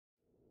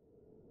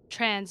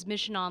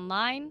Transmission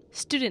Online,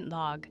 Student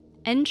Log,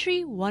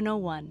 Entry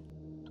 101.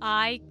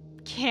 I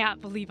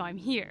can't believe I'm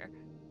here.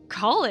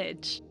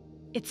 College!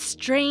 It's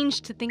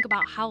strange to think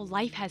about how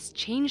life has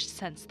changed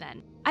since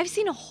then. I've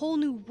seen a whole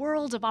new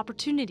world of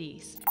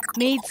opportunities,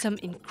 made some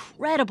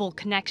incredible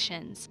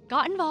connections,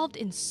 got involved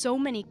in so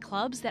many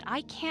clubs that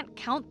I can't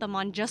count them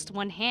on just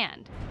one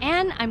hand,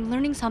 and I'm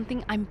learning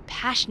something I'm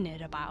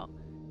passionate about.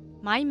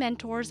 My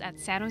mentors at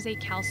San Jose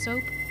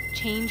CalSoap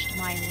changed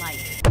my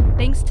life.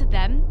 Thanks to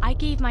them, I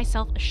gave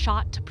myself a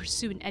shot to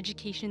pursue an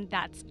education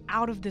that's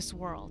out of this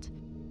world.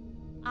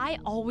 I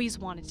always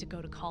wanted to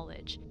go to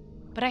college,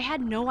 but I had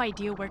no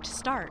idea where to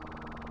start.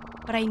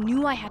 But I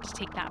knew I had to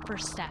take that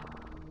first step.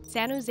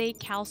 San Jose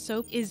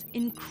CalSoap is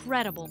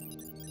incredible.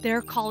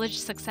 Their college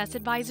success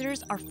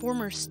advisors are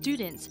former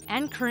students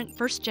and current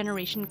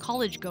first-generation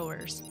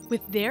college-goers.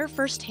 With their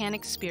first-hand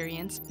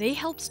experience, they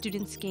help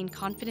students gain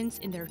confidence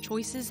in their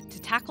choices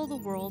to tackle the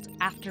world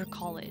after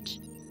college.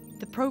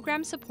 The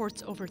program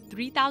supports over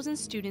 3,000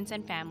 students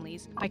and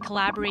families by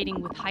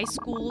collaborating with high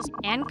schools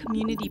and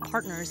community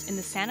partners in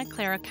the Santa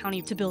Clara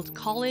County to build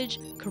college,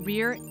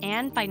 career,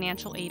 and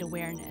financial aid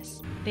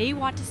awareness. They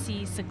want to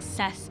see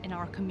success in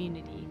our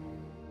community.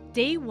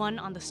 Day one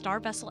on the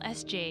Star Vessel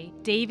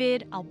SJ,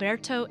 David,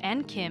 Alberto,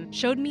 and Kim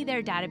showed me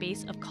their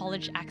database of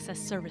college access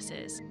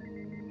services.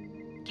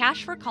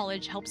 Cash for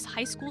College helps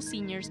high school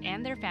seniors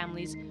and their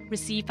families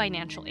receive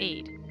financial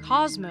aid.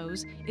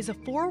 Cosmos is a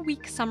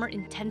 4-week summer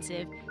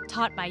intensive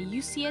taught by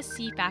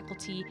UCSC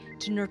faculty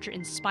to nurture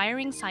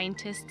inspiring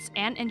scientists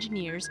and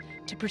engineers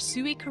to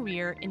pursue a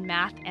career in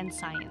math and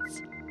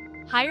science.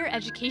 Higher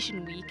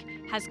Education Week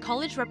has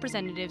college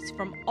representatives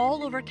from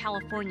all over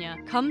California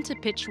come to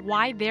pitch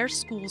why their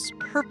school's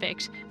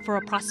perfect for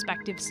a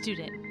prospective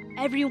student.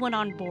 Everyone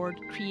on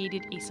board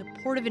created a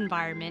supportive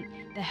environment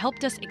that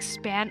helped us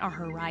expand our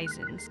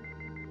horizons.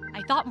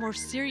 I thought more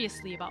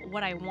seriously about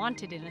what I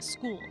wanted in a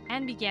school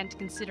and began to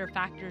consider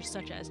factors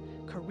such as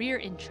career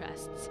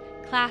interests,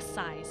 class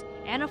size,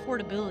 and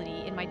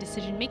affordability in my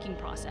decision-making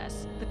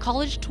process. The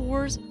college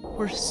tours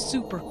were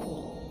super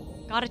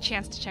cool. Got a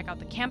chance to check out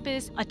the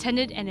campus,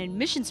 attended an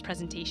admissions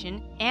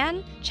presentation,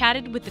 and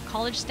chatted with the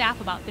college staff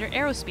about their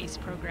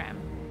aerospace program.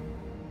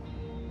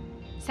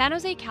 San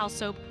Jose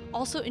CalSoap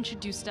also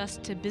introduced us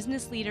to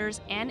business leaders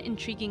and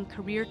intriguing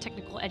career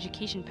technical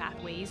education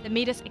pathways that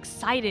made us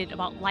excited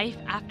about life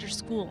after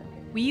school.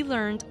 We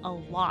learned a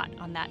lot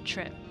on that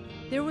trip.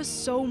 There was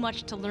so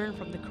much to learn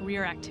from the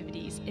career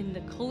activities in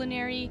the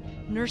culinary,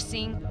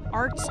 nursing,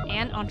 arts,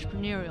 and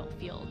entrepreneurial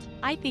field.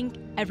 I think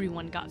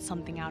everyone got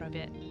something out of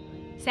it.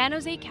 San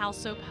Jose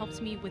CalSoap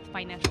helps me with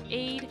financial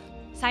aid,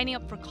 signing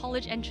up for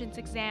college entrance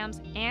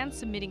exams, and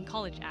submitting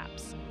college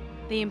apps.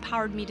 They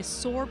empowered me to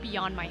soar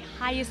beyond my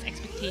highest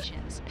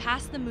expectations,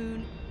 past the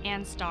moon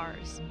and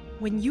stars.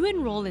 When you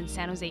enroll in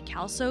San Jose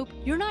CalSoap,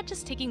 you're not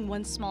just taking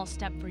one small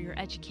step for your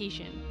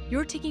education,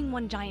 you're taking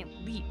one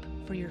giant leap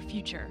for your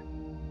future.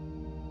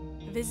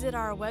 Visit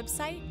our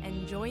website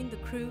and join the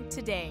crew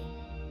today.